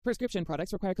Prescription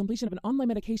products require completion of an online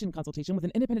medication consultation with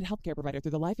an independent healthcare provider through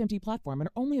the LifeMD platform and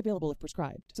are only available if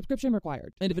prescribed. Subscription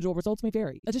required. Individual results may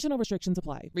vary. Additional restrictions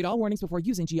apply. Read all warnings before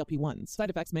using GLP-1s.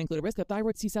 Side effects may include a risk of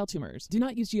thyroid C-cell tumors. Do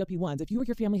not use GLP-1s if you or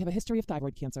your family have a history of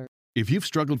thyroid cancer. If you've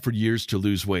struggled for years to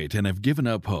lose weight and have given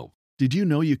up hope, did you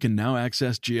know you can now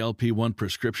access GLP-1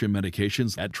 prescription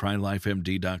medications at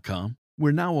TryLifeMD.com?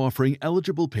 We're now offering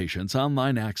eligible patients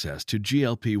online access to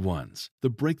GLP-1s, the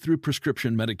breakthrough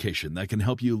prescription medication that can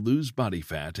help you lose body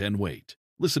fat and weight.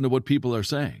 Listen to what people are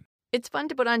saying. It's fun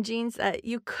to put on jeans that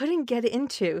you couldn't get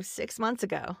into 6 months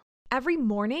ago. Every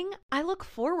morning, I look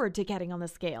forward to getting on the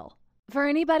scale. For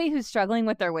anybody who's struggling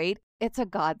with their weight, it's a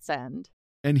godsend.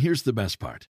 And here's the best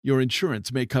part. Your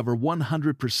insurance may cover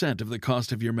 100% of the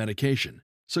cost of your medication.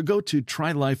 So go to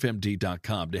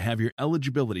TryLifeMD.com to have your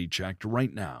eligibility checked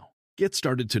right now. Get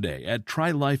started today at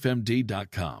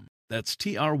TryLifeMD.com. That's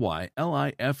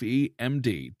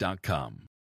TryLifeMD.com.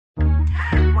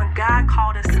 When God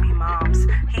called us to be moms,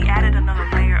 He added another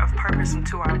layer of purpose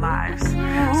into our lives.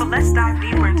 So let's dive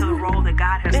deeper into the role that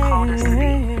God has called us to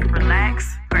be.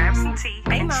 Relax, grab some tea,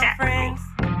 and chat with me.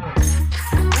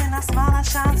 When I smile, I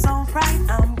shine so bright.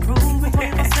 I'm proving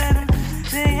 24/7,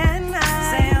 day and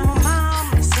night. Say I'm a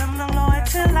mom, serve the Lord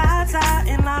till I die,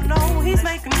 and I know He's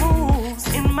making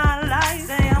moves in my life.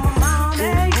 Say I'm a mom,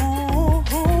 hey, ooh,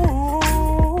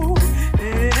 ooh,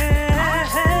 yeah.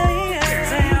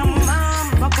 Say I'm a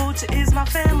mom, my culture is my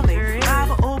family. I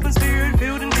have an open spirit,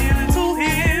 filled and dealing to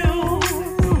heal.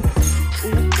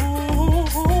 Ooh,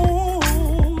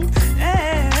 ooh,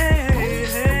 hey,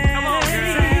 come on,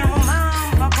 girl. Say I'm a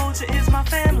mom, my culture is my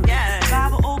family. Yeah. I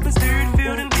have an open spirit,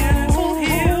 filled and dealing to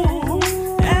heal.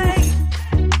 Hey.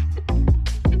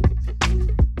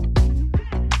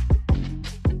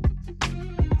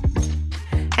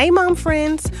 Hey, mom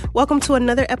friends. Welcome to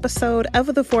another episode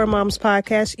of the Four Moms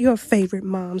Podcast, your favorite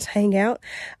moms hangout.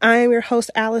 I am your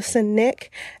host, Allison Nick,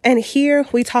 and here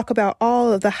we talk about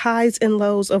all of the highs and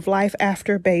lows of life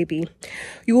after baby.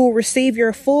 You will receive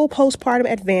your full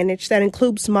postpartum advantage that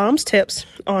includes mom's tips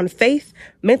on faith,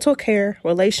 mental care,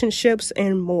 relationships,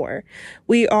 and more.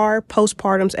 We are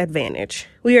Postpartum's Advantage.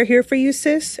 We are here for you,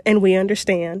 sis, and we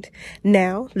understand.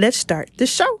 Now, let's start the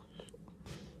show.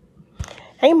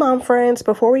 Hey mom friends,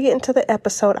 before we get into the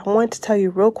episode, I wanted to tell you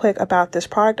real quick about this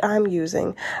product I'm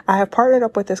using. I have partnered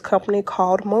up with this company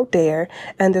called Modere,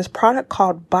 and this product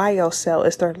called BioCell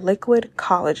is their liquid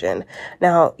collagen.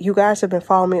 Now, you guys have been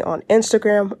following me on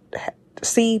Instagram,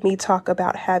 see me talk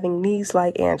about having knees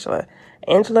like Angela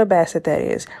Bassett, that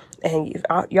is. And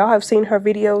y'all have seen her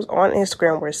videos on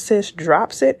Instagram where sis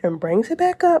drops it and brings it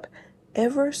back up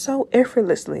ever so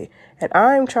effortlessly. And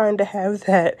I'm trying to have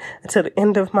that until the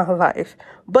end of my life.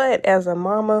 But as a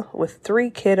mama with 3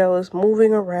 kiddos,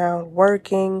 moving around,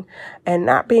 working, and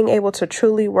not being able to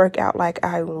truly work out like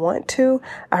I want to,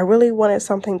 I really wanted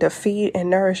something to feed and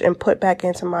nourish and put back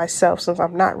into myself, since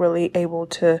I'm not really able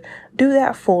to do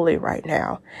that fully right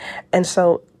now. And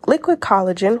so liquid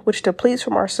collagen, which depletes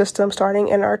from our system starting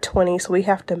in our 20s, so we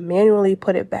have to manually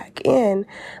put it back in.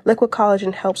 Liquid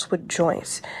collagen helps with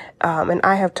joints. And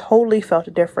I have totally felt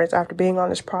a difference after being on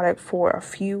this product for a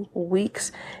few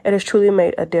weeks. It has truly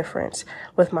made a difference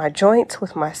with my joints,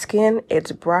 with my skin.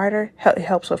 It's brighter. It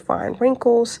helps with fine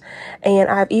wrinkles. And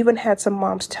I've even had some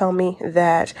moms tell me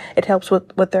that it helps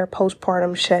with their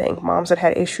postpartum shedding. Moms that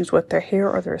had issues with their hair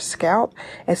or their scalp,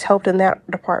 it's helped in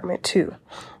that department too.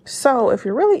 So if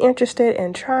you're really interested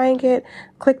in trying it,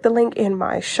 click the link in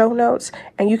my show notes,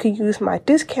 and you can use my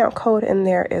discount code in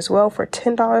there as well for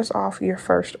 $10 off your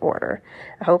first order.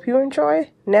 I hope you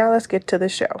enjoy. Now let's get to the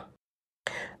show.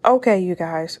 Okay, you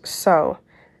guys, so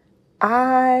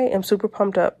I am super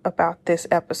pumped up about this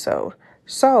episode.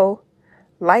 So,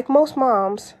 like most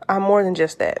moms, I'm more than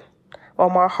just that.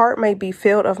 While my heart may be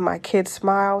filled of my kids'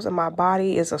 smiles and my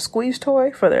body is a squeeze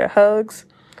toy for their hugs,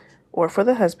 or for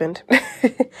the husband,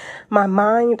 my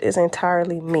mind is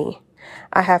entirely me.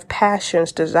 I have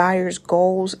passions, desires,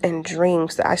 goals, and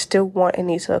dreams that I still want and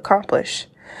need to accomplish.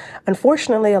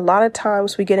 Unfortunately, a lot of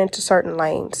times we get into certain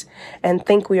lanes and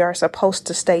think we are supposed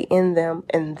to stay in them,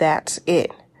 and that's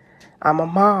it. I'm a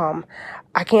mom.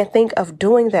 I can't think of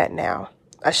doing that now.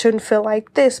 I shouldn't feel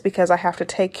like this because I have to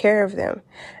take care of them.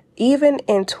 Even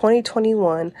in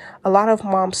 2021, a lot of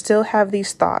moms still have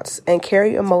these thoughts and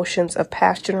carry emotions of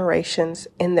past generations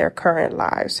in their current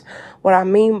lives. What I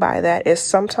mean by that is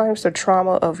sometimes the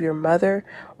trauma of your mother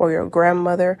or your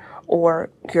grandmother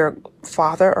or your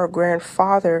father or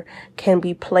grandfather can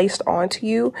be placed onto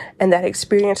you, and that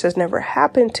experience has never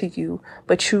happened to you,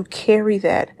 but you carry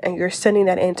that and you're sending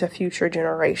that into future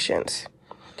generations.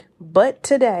 But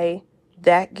today,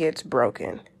 that gets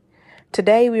broken.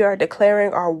 Today, we are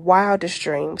declaring our wildest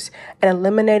dreams and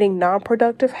eliminating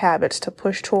non-productive habits to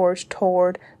push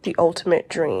toward the ultimate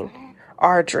dream,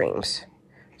 our dreams.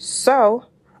 So,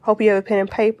 hope you have a pen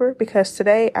and paper, because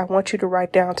today I want you to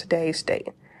write down today's date.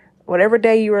 Whatever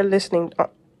day you are listening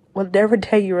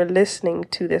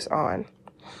to this on,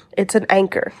 it's an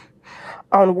anchor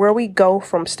on where we go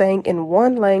from staying in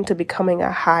one lane to becoming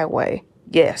a highway.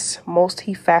 Yes,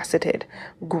 multifaceted,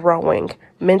 growing,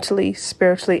 mentally,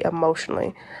 spiritually,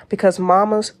 emotionally. Because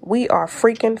mamas, we are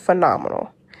freaking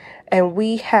phenomenal. And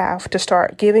we have to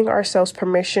start giving ourselves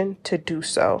permission to do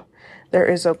so. There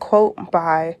is a quote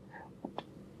by,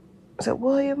 is it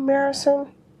William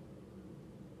Marison?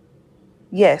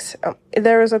 Yes,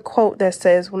 there is a quote that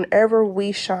says, whenever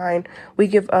we shine, we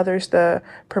give others the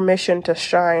permission to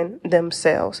shine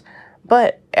themselves.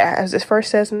 But as it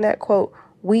first says in that quote,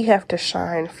 we have to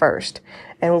shine first,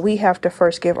 and we have to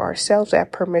first give ourselves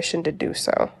that permission to do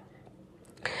so.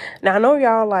 Now, I know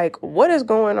y'all like, what is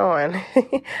going on?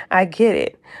 I get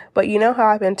it. But you know how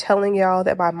I've been telling y'all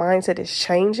that my mindset is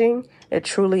changing? It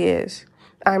truly is.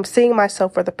 I'm seeing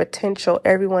myself for the potential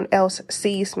everyone else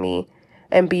sees me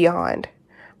and beyond,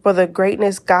 for the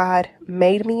greatness God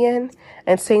made me in,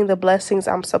 and seeing the blessings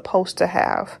I'm supposed to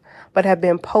have, but have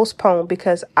been postponed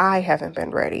because I haven't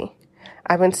been ready.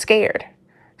 I've been scared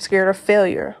of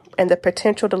failure and the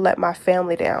potential to let my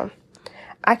family down.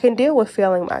 I can deal with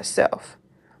failing myself,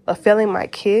 but failing my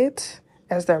kids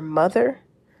as their mother,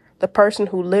 the person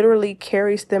who literally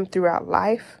carries them throughout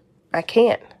life, I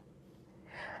can't.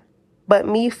 But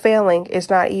me failing is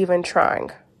not even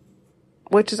trying,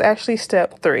 which is actually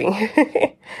step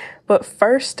 3. But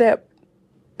first step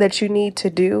that you need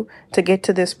to do to get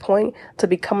to this point, to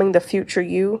becoming the future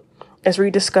you, is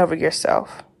rediscover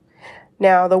yourself.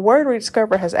 Now, the word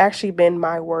rediscover has actually been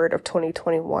my word of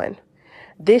 2021.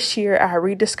 This year, I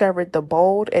rediscovered the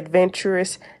bold,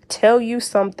 adventurous, tell you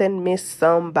something, miss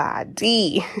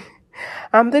somebody.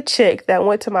 I'm the chick that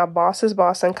went to my boss's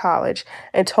boss in college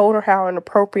and told her how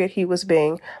inappropriate he was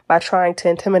being by trying to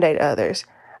intimidate others.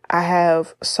 I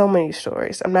have so many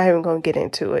stories. I'm not even going to get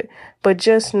into it. But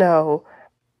just know,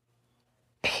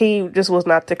 he just was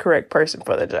not the correct person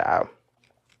for the job.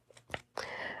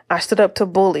 I stood up to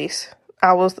bullies.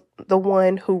 I was the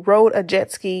one who rode a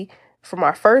jet ski for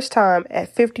my first time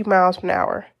at 50 miles an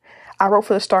hour. I wrote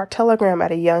for the Star-Telegram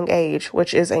at a young age,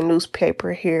 which is a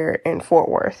newspaper here in Fort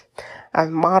Worth.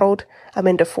 I've modeled. I've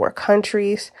been to 4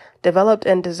 countries, developed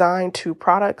and designed 2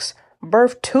 products,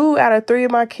 birthed 2 out of 3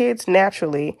 of my kids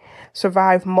naturally,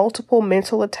 survived multiple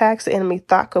mental attacks the enemy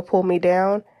thought could pull me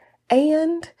down,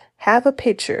 and have a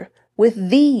picture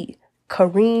with the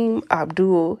Kareem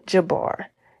Abdul-Jabbar.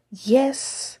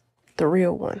 Yes, the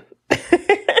real one.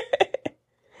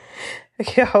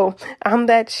 Yo, I'm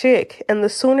that chick. And the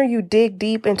sooner you dig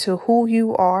deep into who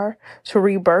you are to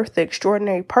rebirth the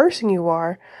extraordinary person you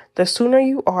are, the sooner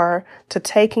you are to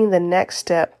taking the next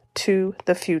step to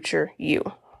the future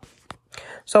you.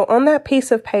 So on that piece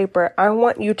of paper, I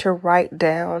want you to write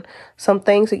down some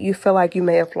things that you feel like you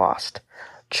may have lost.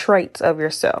 Traits of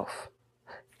yourself.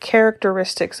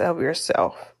 Characteristics of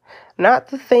yourself. Not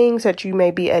the things that you may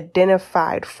be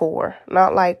identified for,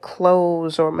 not like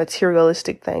clothes or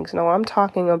materialistic things. No, I'm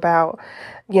talking about,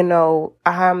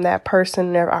 I'm that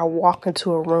person that I walk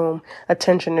into a room,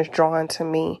 attention is drawn to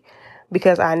me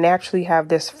because I naturally have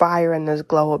this fire and this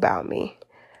glow about me.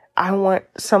 I want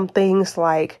some things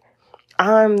like,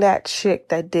 I'm that chick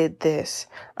that did this.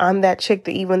 I'm that chick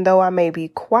that even though I may be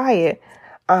quiet,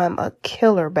 I'm a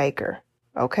killer baker.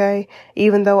 Okay?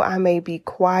 Even though I may be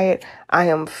quiet, I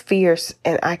am fierce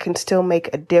and I can still make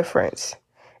a difference.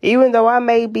 Even though I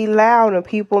may be loud and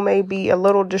people may be a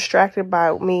little distracted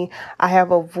by me, I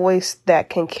have a voice that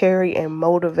can carry and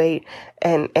motivate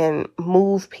and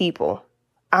move people.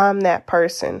 I'm that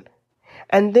person.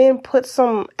 And then put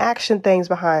some action things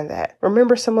behind that.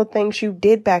 Remember some of the things you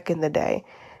did back in the day.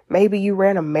 Maybe you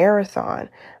ran a marathon.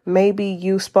 Maybe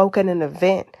you spoke at an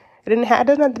event. It doesn't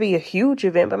have to be a huge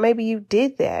event, but maybe you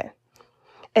did that.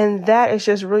 And that is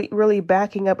just really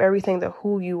backing up everything that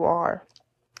who you are.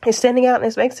 It's standing out,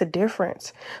 and it makes a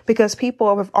difference because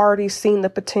people have already seen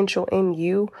the potential in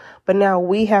you, but now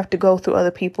we have to go through other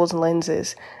people's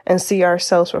lenses and see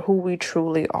ourselves for who we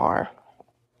truly are.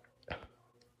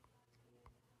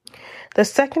 The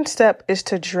second step is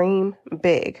to dream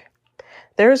big.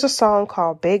 There's a song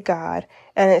called Big God,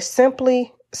 and it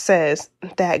simply says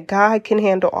that God can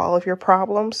handle all of your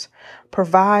problems,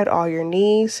 provide all your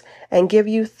needs, and give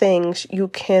you things you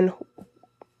can't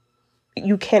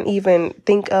even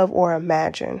think of or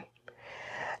imagine.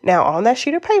 Now, on that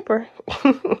sheet of paper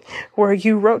where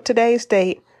you wrote today's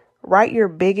date, Write your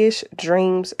biggest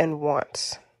dreams and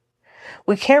wants.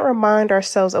 We can't remind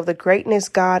ourselves of the greatness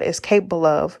God is capable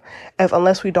of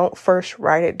unless we don't first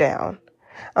write it down.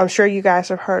 I'm sure you guys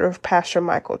have heard of Pastor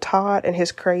Michael Todd and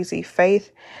his crazy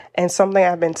faith. And something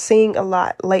I've been seeing a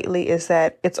lot lately is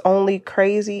that it's only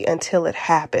crazy until it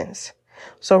happens.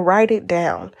 So write it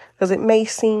down, because it may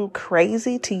seem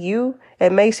crazy to you.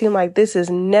 It may seem like this is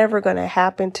never going to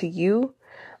happen to you,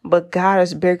 but God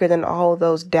is bigger than all of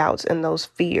those doubts and those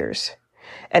fears.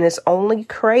 And it's only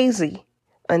crazy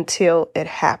until it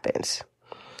happens.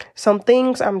 Some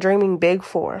things I'm dreaming big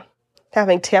for: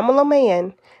 having Tamala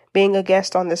Mann being a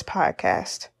guest on this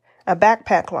podcast, a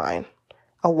backpack line,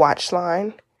 a watch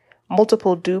line,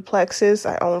 multiple duplexes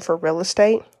I own for real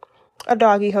estate, a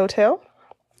doggy hotel,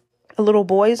 a little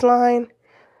boys line,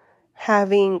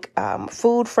 having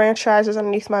food franchises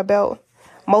underneath my belt,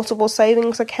 multiple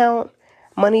savings account,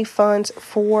 money funds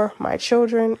for my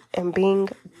children, and being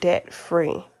debt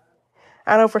free.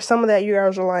 I know for some of that, you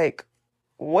guys are like,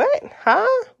 what? Huh?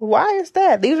 Why is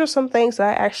that? These are some things that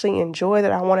I actually enjoy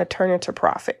that I want to turn into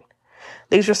profit.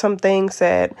 These are some things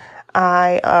that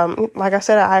like I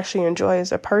said, I actually enjoy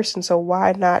as a person. So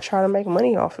why not try to make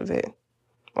money off of it?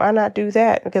 Why not do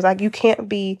that? Because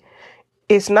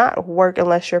it's not work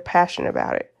unless you're passionate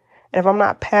about it. And if I'm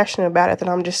not passionate about it, then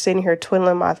I'm just sitting here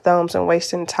twiddling my thumbs and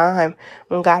wasting time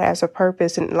when God has a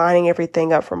purpose and lining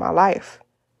everything up for my life.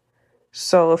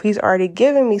 So if he's already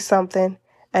given me something,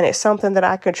 and it's something that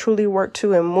I can truly work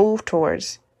to and move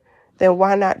towards, then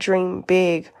why not dream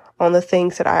big on the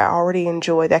things that I already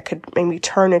enjoy that could maybe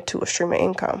turn into a stream of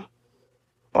income?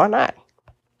 Why not?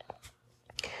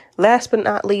 Last but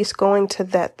not least, going to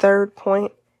that third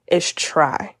point is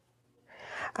try.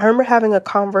 I remember having a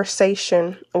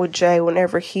conversation with Jay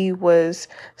whenever he was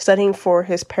studying for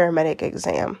his paramedic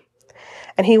exam.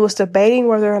 And he was debating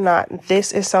whether or not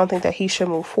this is something that he should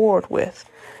move forward with.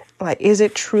 Like, is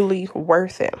it truly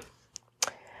worth it? I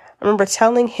remember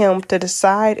telling him to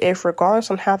decide if,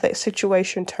 regardless on how that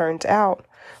situation turns out,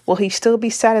 will he still be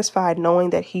satisfied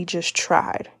knowing that he just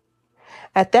tried?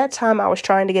 At that time, I was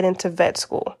trying to get into vet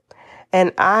school,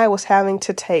 and I was having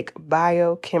to take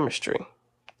biochemistry.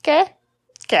 Okay.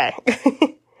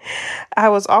 I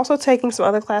was also taking some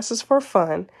other classes for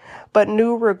fun, but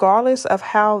knew regardless of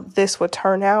how this would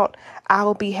turn out, I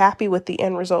will be happy with the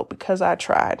end result because I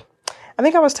tried. I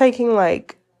think I was taking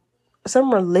like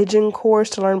some religion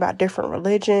course to learn about different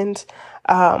religions.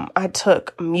 I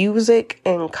took music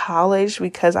in college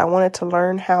because I wanted to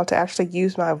learn how to actually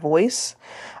use my voice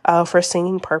for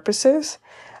singing purposes.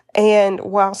 And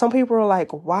while some people were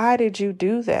like, why did you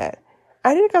do that?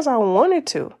 I did it because I wanted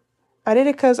to. I did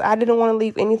it because I didn't want to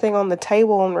leave anything on the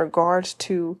table in regards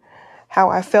to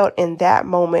how I felt in that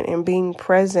moment and being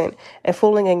present and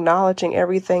fully acknowledging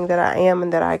everything that I am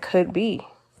and that I could be.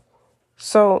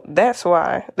 So that's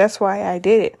why I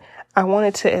did it. I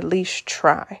wanted to at least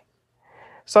try.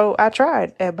 So I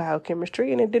tried at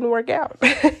biochemistry and it didn't work out.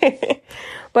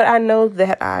 But I know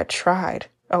that I tried.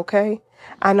 Okay.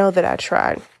 I know that I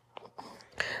tried.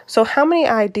 So how many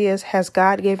ideas has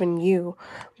God given you,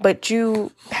 but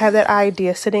you have that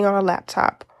idea sitting on a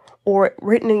laptop or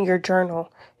written in your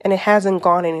journal and it hasn't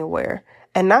gone anywhere?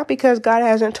 And not because God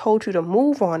hasn't told you to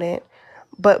move on it,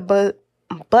 but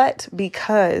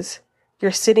because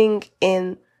you're sitting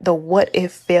in the what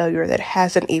if failure that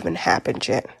hasn't even happened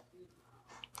yet.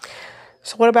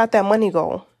 So what about that money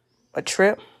goal? A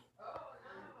trip?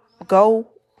 Go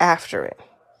after it.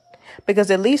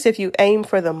 Because at least if you aim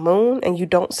for the moon and you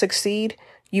don't succeed,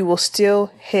 you will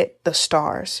still hit the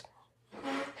stars.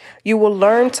 You will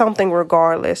learn something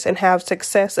regardless and have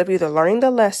success of either learning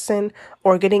the lesson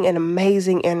or getting an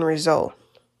amazing end result.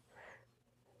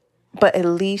 But at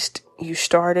least you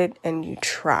started and you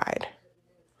tried.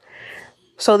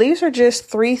 So these are just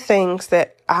 3 things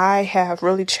that I have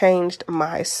really changed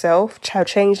myself, have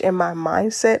changed in my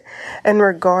mindset in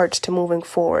regards to moving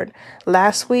forward.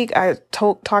 Last week, I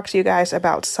talked to you guys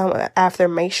about some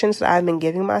affirmations that I've been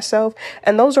giving myself.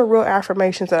 And those are real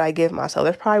affirmations that I give myself.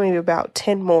 There's probably maybe about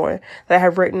 10 more that I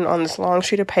have written on this long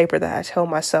sheet of paper that I tell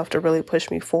myself to really push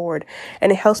me forward.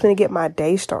 And it helps me to get my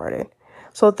day started.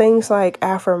 So things like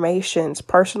affirmations,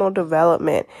 personal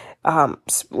development,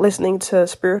 listening to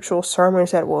spiritual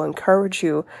sermons that will encourage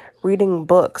you, reading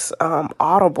books,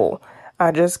 Audible.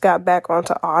 I just got back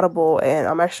onto Audible and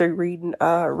I'm actually reading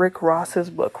Rick Ross's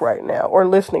book right now, or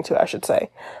listening to, I should say,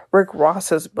 Rick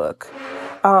Ross's book.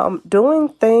 Doing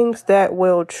things that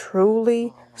will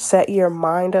truly set your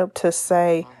mind up to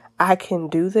say, I can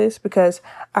do this, because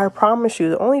I promise you,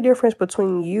 the only difference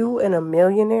between you and a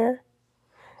millionaire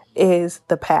is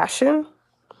the passion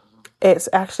It's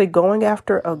actually going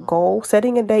after a goal,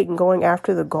 setting a date and going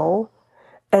after the goal.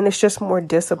 And it's just more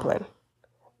discipline.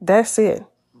 That's it.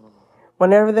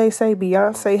 Whenever they say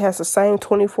Beyonce has the same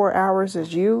 24 hours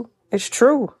as you, it's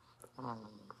true.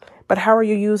 But how are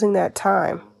you using that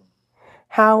time?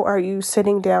 How are you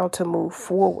sitting down to move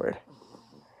forward?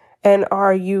 And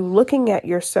are you looking at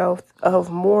yourself of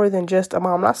more than just a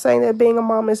mom? I'm not saying that being a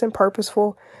mom isn't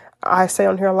purposeful. I say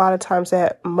on here a lot of times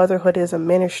that motherhood is a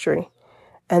ministry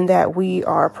and that we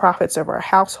are prophets of our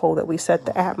household, that we set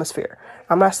the atmosphere.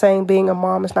 I'm not saying being a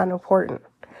mom is not important.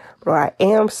 But what I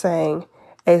am saying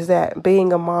is that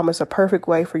being a mom is a perfect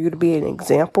way for you to be an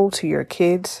example to your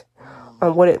kids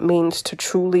on what it means to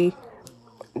truly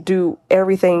do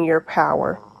everything in your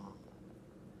power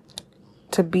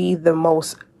to be the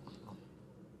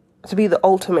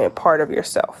ultimate part of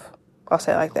yourself. I'll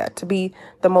say it like that, to be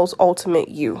the most ultimate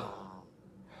you.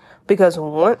 Because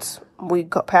once we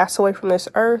pass away from this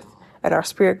earth and our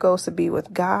spirit goes to be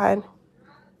with God,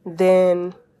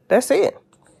 then that's it.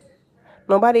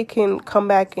 Nobody can come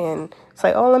back and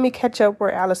say, oh, let me catch up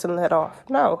where Allison let off.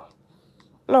 No,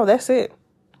 that's it.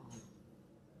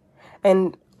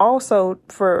 And also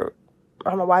I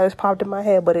don't know why this popped in my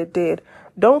head, but it did.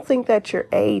 Don't think that your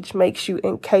age makes you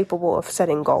incapable of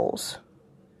setting goals.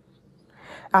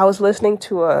 I was listening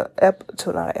to a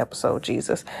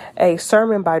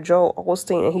sermon by Joel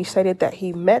Osteen, and he stated that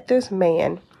he met this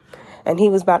man, and he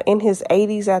was about in his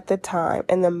 80s at the time,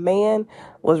 and the man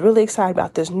was really excited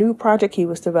about this new project he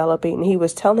was developing, and he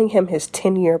was telling him his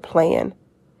 10-year plan,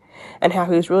 and how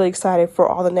he was really excited for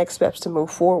all the next steps to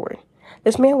move forward.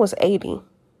 This man was 80,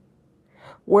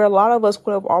 where a lot of us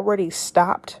would have already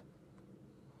stopped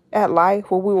at life,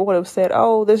 where we would have said,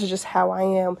 oh, this is just how I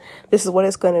am. This is what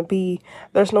it's going to be.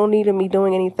 There's no need of me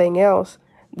doing anything else.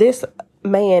 This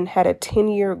man had a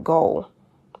 10-year goal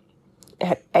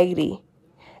at 80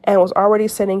 and was already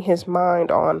setting his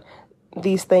mind on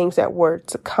these things that were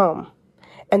to come.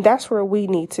 And that's where we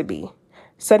need to be.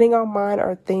 Setting our mind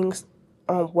on things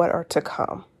on what are to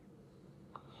come.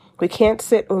 We can't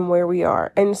sit on where we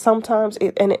are. And sometimes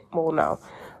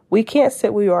we can't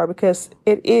sit where we are because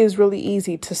it is really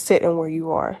easy to sit in where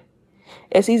you are.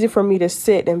 It's easy for me to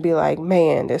sit and be like,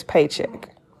 man, this paycheck,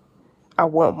 I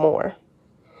want more.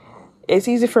 It's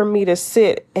easy for me to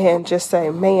sit and just say,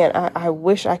 man, I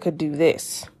wish I could do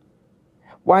this.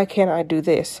 Why can't I do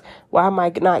this? Why am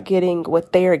I not getting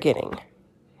what they're getting?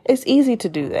 It's easy to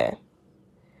do that.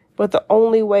 But the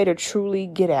only way to truly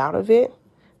get out of it,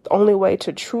 the only way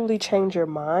to truly change your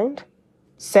mind,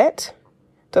 set,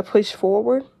 to push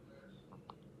forward,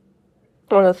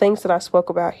 one of the things that I spoke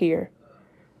about here,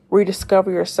 rediscover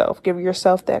yourself, give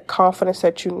yourself that confidence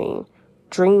that you need.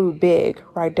 Dream big,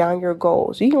 write down your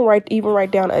goals. You can even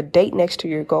write down a date next to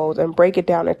your goals and break it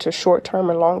down into short-term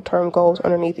and long-term goals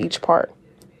underneath each part.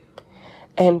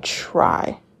 And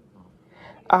try.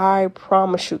 I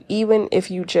promise you, even if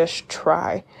you just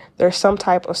try, there's some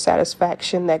type of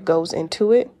satisfaction that goes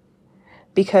into it,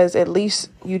 because at least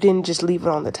you didn't just leave it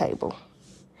on the table.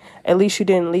 At least you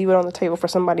didn't leave it on the table for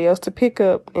somebody else to pick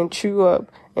up and chew up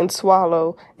and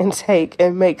swallow and take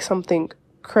and make something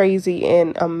crazy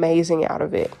and amazing out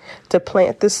of it. To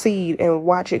plant the seed and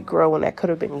watch it grow, and that could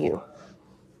have been you.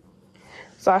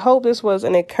 So I hope this was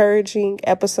an encouraging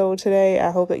episode today. I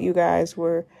hope that you guys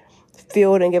were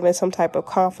filled and given some type of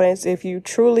confidence. If you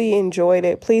truly enjoyed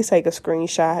it, please take a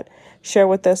screenshot. Share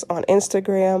with us on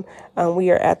Instagram.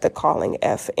 We are at The Calling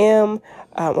FM,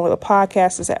 or the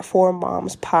podcast is at 4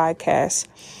 Moms Podcast.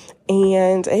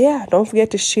 And don't forget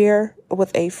to share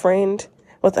with a friend,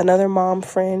 with another mom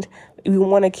friend. We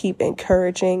want to keep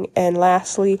encouraging. And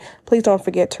lastly, please don't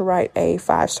forget to write a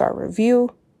 5-star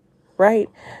review, right?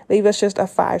 Leave us just a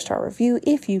 5-star review,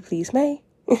 if you please may.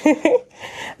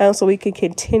 So we can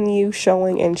continue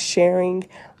showing and sharing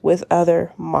with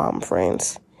other mom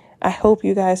friends. I hope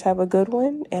you guys have a good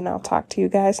one, and I'll talk to you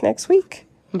guys next week.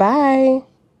 Bye.